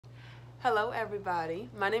Hello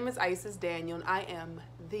everybody, my name is Isis Daniel and I am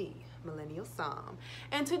the Millennial Psalm.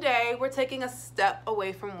 And today we're taking a step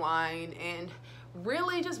away from wine and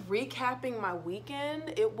really just recapping my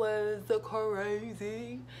weekend. It was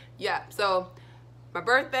crazy. Yeah, so my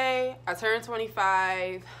birthday, I turned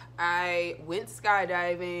 25, I went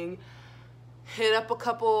skydiving, hit up a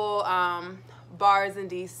couple bars in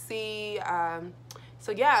DC.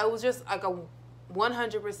 So yeah, it was just like a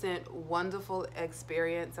 100% wonderful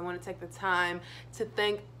experience. I want to take the time to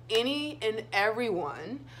thank any and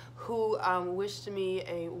everyone who wished me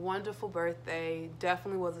a wonderful birthday.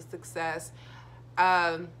 Definitely was a success.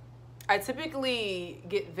 I typically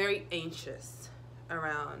get very anxious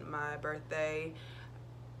around my birthday.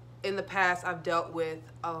 In the past, I've dealt with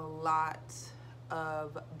a lot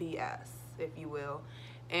of BS, if you will,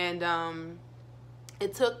 and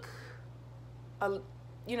it took a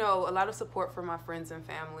lot of support from my friends and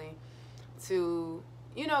family to,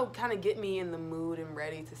 kind of get me in the mood and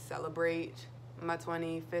ready to celebrate my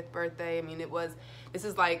 25th birthday. I mean, this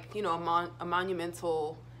is like, a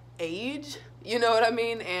monumental age, you know what I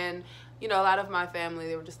mean? And, a lot of my family,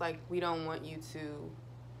 they were just like, we don't want you to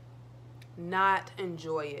not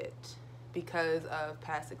enjoy it because of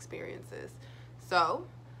past experiences. So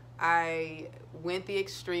I went the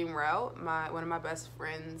extreme route. One of my best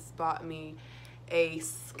friends bought me a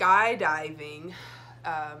skydiving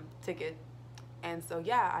ticket, and so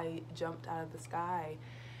yeah, I jumped out of the sky.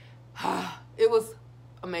 It was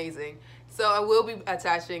amazing. So I will be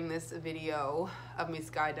attaching this video of me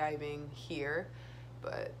skydiving here,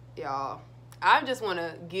 but y'all, I just want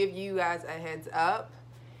to give you guys a heads up.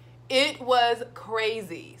 It was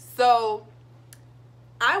crazy. So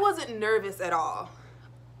I wasn't nervous at all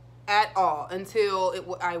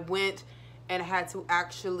until I went and I had to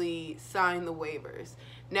actually sign the waivers.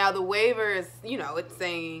 Now the waivers, it's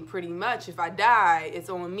saying pretty much if I die, it's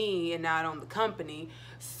on me and not on the company.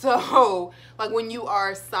 So like when you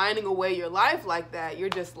are signing away your life like that, you're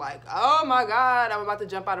just like, oh my God, I'm about to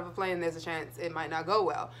jump out of a plane. There's a chance it might not go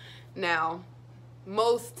well. Now,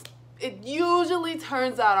 it usually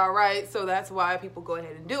turns out all right. So that's why people go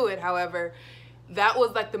ahead and do it. However, that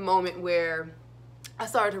was like the moment where I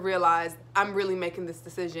started to realize I'm really making this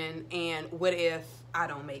decision, and what if I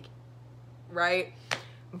don't make it, right?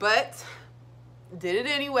 But did it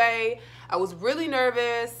anyway. I was really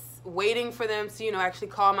nervous, waiting for them to, actually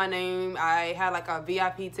call my name. I had like a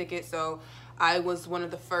VIP ticket, so I was one of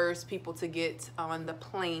the first people to get on the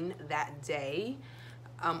plane that day,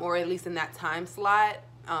 or at least in that time slot.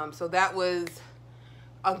 So that was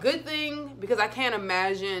a good thing, because I can't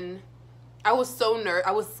imagine. I was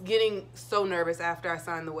getting so nervous after I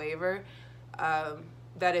signed the waiver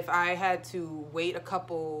that if I had to wait a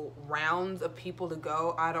couple rounds of people to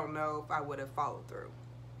go, I don't know if I would have followed through.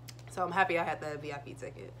 So I'm happy I had the VIP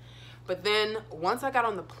ticket. But then once I got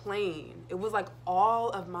on the plane, it was like all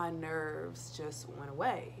of my nerves just went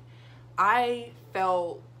away. I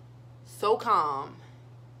felt so calm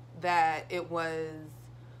that it was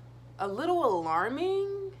a little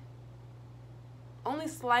alarming. Only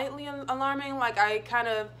slightly alarming. Like, I kind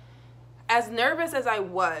of, as nervous as I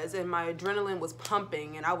was and my adrenaline was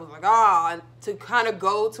pumping and I was like, to kind of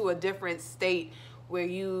go to a different state where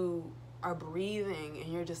you are breathing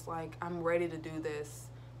and you're just like, I'm ready to do this.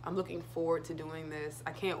 I'm looking forward to doing this.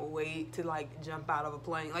 I can't wait to like jump out of a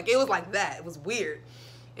plane. Like, it was like that. It was weird.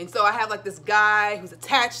 And so I have like this guy who's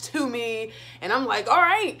attached to me and I'm like, all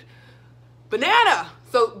right, banana.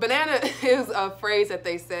 So banana is a phrase that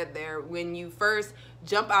they said there. When you first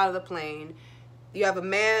jump out of the plane, you have a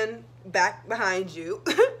man back behind you.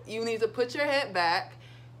 You need to put your head back,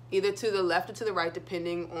 either to the left or to the right,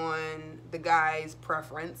 depending on the guy's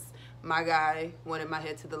preference. My guy wanted my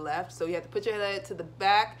head to the left, so you have to put your head to the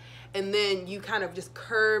back, and then you kind of just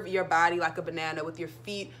curve your body like a banana with your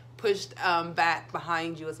feet pushed back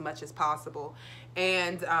behind you as much as possible.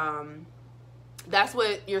 And that's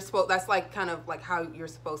what you're supposed, that's like kind of like how you're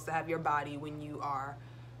supposed to have your body when you are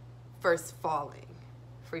first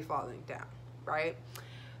free falling down, right?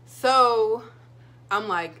 So I'm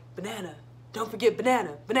like, banana, don't forget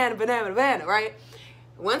banana, banana, banana, banana, right?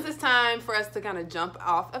 Once it's time for us to kind of jump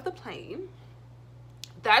off of the plane,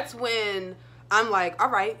 that's when I'm like, all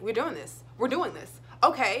right, we're doing this. We're doing this.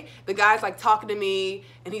 Okay. The guy's like talking to me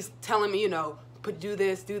and he's telling me, do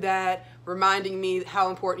this, do that, reminding me how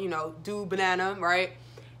important, do banana, right?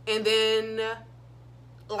 And then,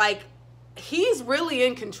 like, he's really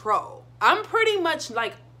in control. I'm pretty much,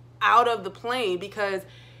 like, out of the plane because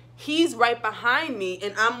he's right behind me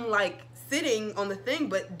and I'm, like, sitting on the thing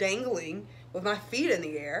but dangling with my feet in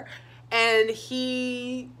the air. And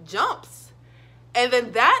he jumps. And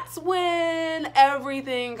then that's when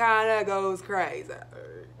everything kind of goes crazy.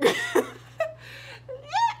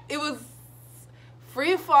 It was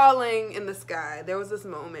free falling in the sky. There was this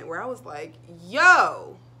moment where I was like,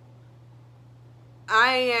 yo,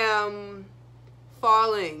 I am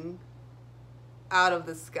falling out of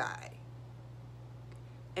the sky.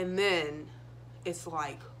 And then it's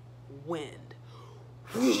like wind.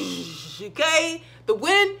 Okay, the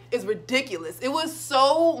wind is ridiculous. It was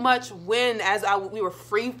so much wind as we were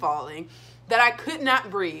free falling that I could not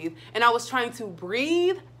breathe, and I was trying to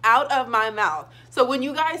breathe out of my mouth. So when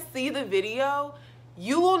you guys see the video,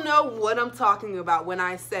 you will know what I'm talking about when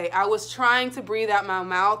I say I was trying to breathe out my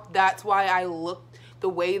mouth. That's why I looked the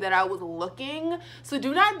way that I was looking. So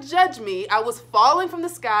do not judge me. I was falling from the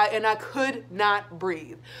sky and I could not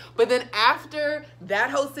breathe. But then after that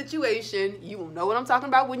whole situation, you will know what I'm talking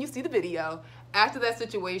about when you see the video. After that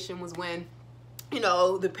situation was when, you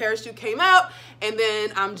know, the parachute came out, and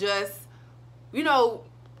then I'm just, you know,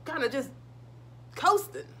 kind of just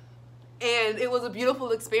coasting. And it was a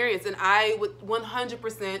beautiful experience, and I would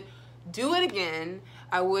 100% do it again.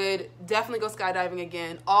 I would definitely go skydiving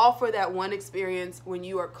again, all for that one experience when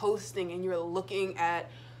you are coasting and you're looking at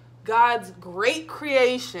God's great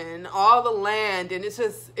creation, all the land, and it's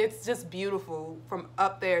just beautiful. From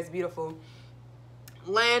up there, it's beautiful.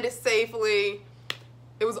 Landed safely.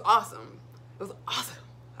 It was awesome. It was awesome,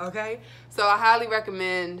 okay? So I highly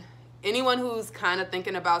recommend anyone who's kind of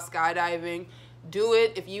thinking about skydiving, do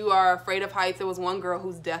it. If you are afraid of heights, there was one girl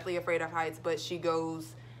who's deathly afraid of heights, but she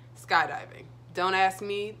goes skydiving. Don't ask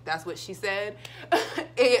me, that's what she said.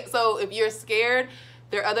 So if you're scared,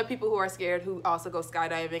 there are other people who are scared who also go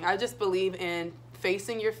skydiving. I just believe in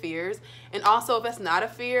facing your fears. And also, if it's not a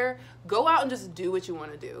fear, go out and just do what you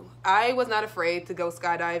want to do. I was not afraid to go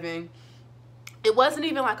skydiving. It wasn't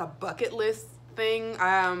even like a bucket list thing.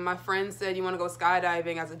 My friend said, you want to go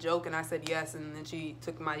skydiving, as a joke, and I said yes, and then she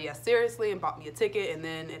took my yes seriously and bought me a ticket, and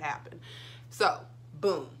then it happened. So,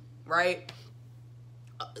 boom, right?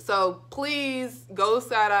 So please go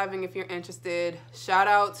skydiving if you're interested. Shout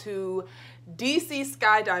out to DC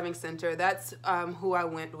Skydiving Center. That's who I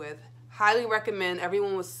went with. Highly recommend.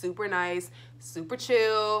 Everyone was super nice, super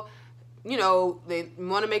chill. You know, they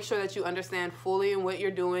want to make sure that you understand fully in what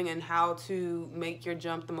you're doing and how to make your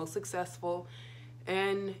jump the most successful.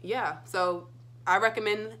 And yeah, so I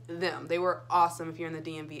recommend them. They were awesome if you're in the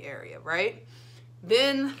DMV area, right?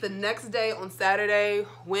 Then the next day on Saturday,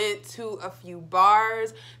 went to a few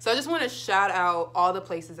bars. So I just want to shout out all the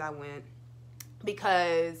places I went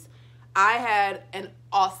because I had an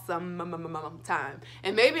awesome time.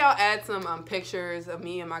 And maybe I'll add some pictures of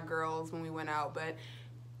me and my girls when we went out, but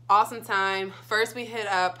awesome time. First we hit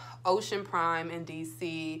up Ocean Prime in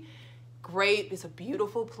DC. Great, it's a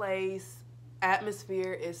beautiful place.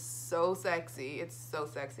 Atmosphere is so sexy. It's so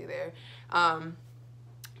sexy there.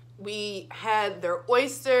 We had their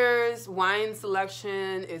oysters, wine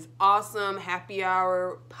selection is awesome, happy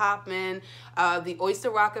hour, poppin'. The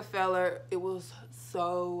Oyster Rockefeller, it was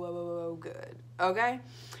so good, okay?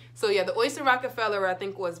 So yeah, the Oyster Rockefeller I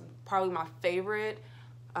think was probably my favorite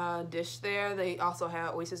dish there. They also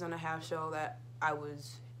had oysters on a half shell that I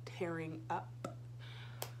was tearing up.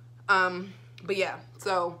 But yeah,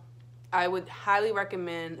 so I would highly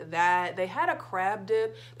recommend that. They had a crab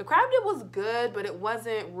dip. The crab dip was good, but it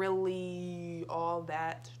wasn't really all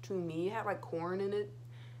that to me. It had like corn in it.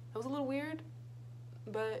 It was a little weird,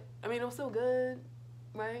 but I mean, it was still good,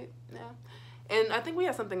 right? Yeah. And I think we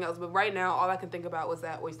had something else, but right now, all I can think about was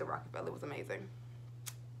that Oyster Rockefeller. It was amazing.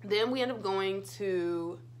 Then we ended up going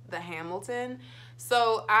to the Hamilton.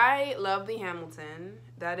 So I love the Hamilton.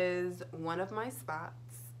 That is one of my spots.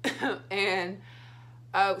 And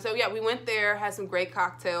so yeah, we went there, had some great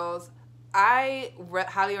cocktails. I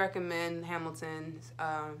highly recommend Hamilton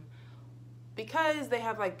because they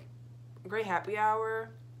have like great happy hour.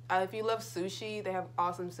 If you love sushi, they have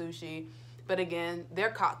awesome sushi. But again, their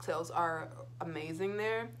cocktails are amazing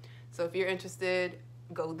there. So if you're interested,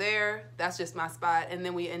 go there. That's just my spot. And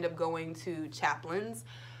then we end up going to Chaplin's.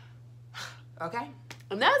 Okay?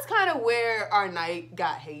 And that's kind of where our night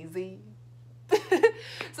got hazy.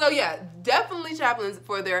 So yeah, definitely Chaplin's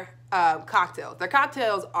for their cocktails. Their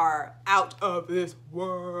cocktails are out of this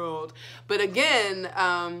world. But again,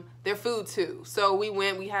 their food too. So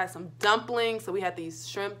we had some dumplings. So we had these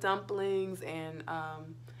shrimp dumplings and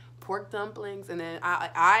pork dumplings. And then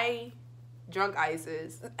I Drunk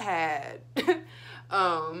Isis, had,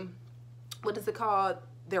 what is it called?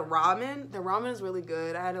 Their ramen. Their ramen is really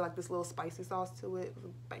good. I had like this little spicy sauce to it. It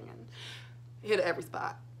was banging. Hit every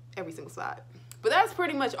spot, every single spot. But that's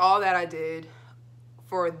pretty much all that I did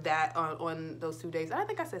for that on those 2 days. I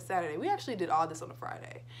think I said Saturday. We actually did all this on a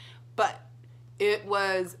Friday. But it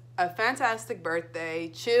was a fantastic birthday.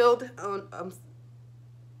 Chilled.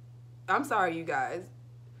 I'm sorry, you guys.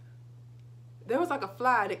 There was like a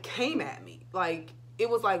fly that came at me. Like, it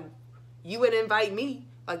was like, you would invite me.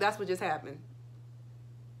 Like, that's what just happened.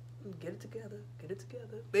 Get it together. Get it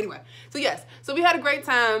together. But anyway, so yes. So we had a great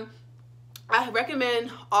time. I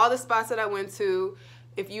recommend all the spots that I went to.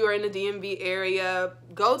 If you are in the DMV area,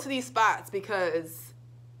 go to these spots because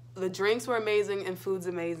the drinks were amazing and food's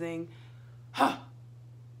amazing.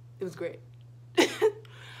 It was great.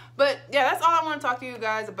 But yeah, that's all I want to talk to you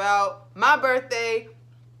guys about. My birthday.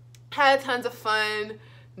 Had tons of fun.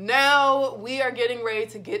 Now we are getting ready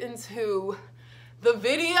to get into the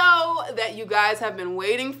video that you guys have been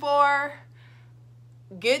waiting for.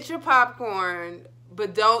 Get your popcorn,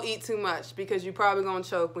 but don't eat too much because you're probably gonna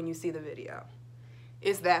choke when you see the video.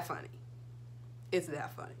 It's that funny. It's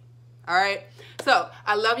that funny. All right. So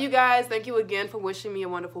I love you guys. Thank you again for wishing me a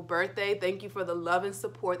wonderful birthday. Thank you for the love and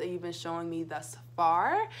support that you've been showing me thus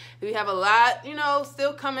far. We have a lot, you know,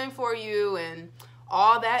 still coming for you and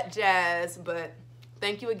all that jazz, but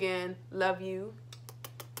thank you again. Love you.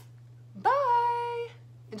 Bye.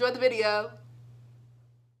 Enjoy the video.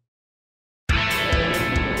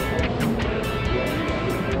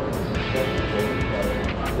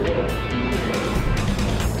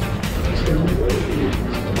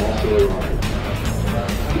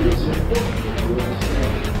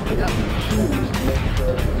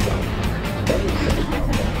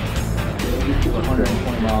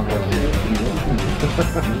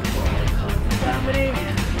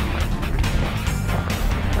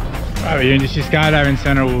 Right, we're in the skydiving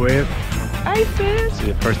center with. Hi, sis. It's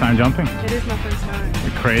your first time jumping? It is my first time.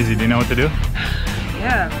 You're crazy. Do you know what to do?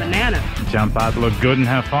 Yeah, banana. Jump out, look good, and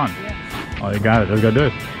have fun. Yes. Oh, you got it. Let's go do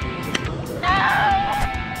it.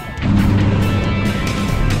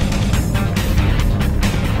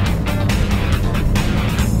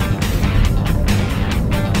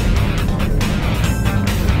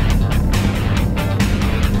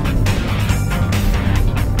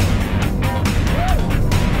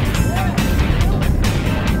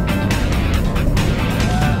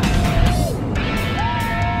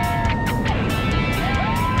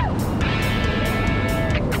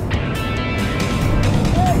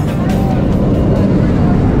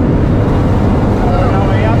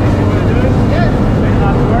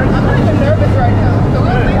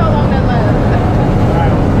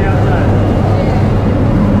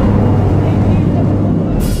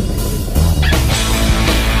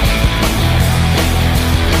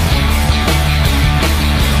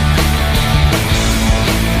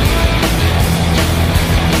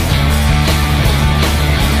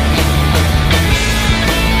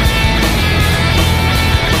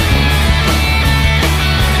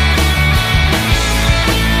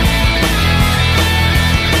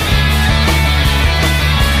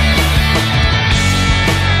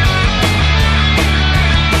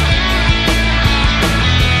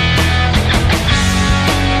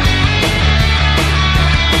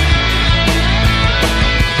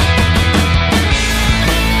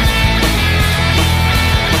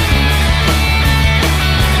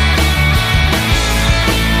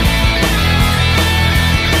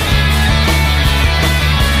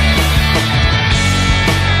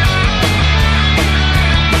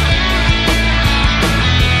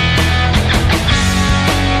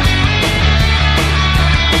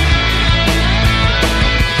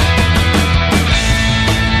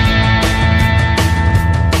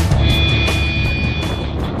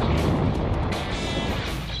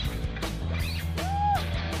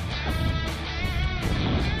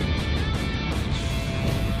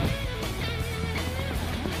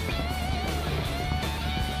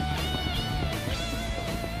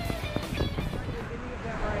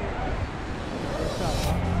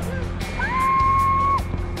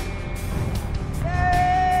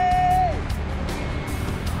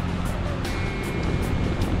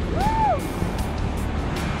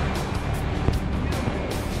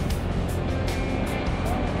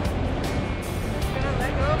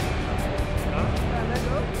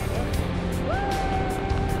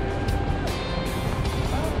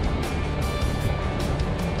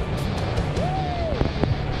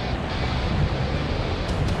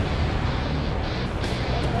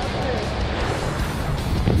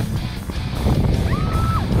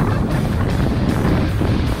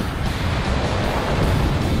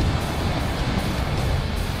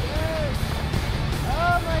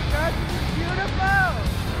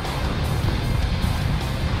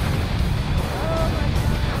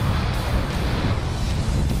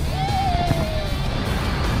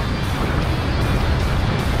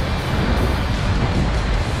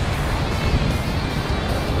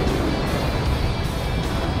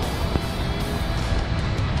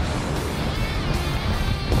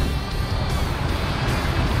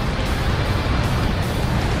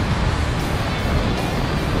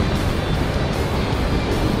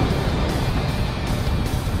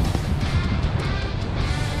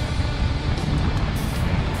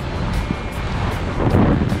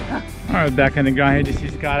 Alright, back on the ground here to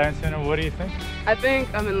see Skydiving Center. What do you think? I think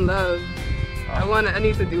I'm in love. I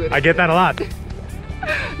need to do it. I get that a lot.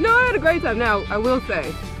 No, I had a great time. Now, I will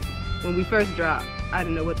say, when we first dropped, I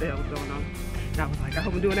didn't know what the hell was going on. And I was like, I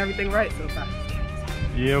hope I'm doing everything right so far.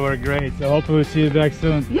 You were great. So hopefully we'll see you back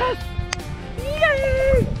soon. Yes!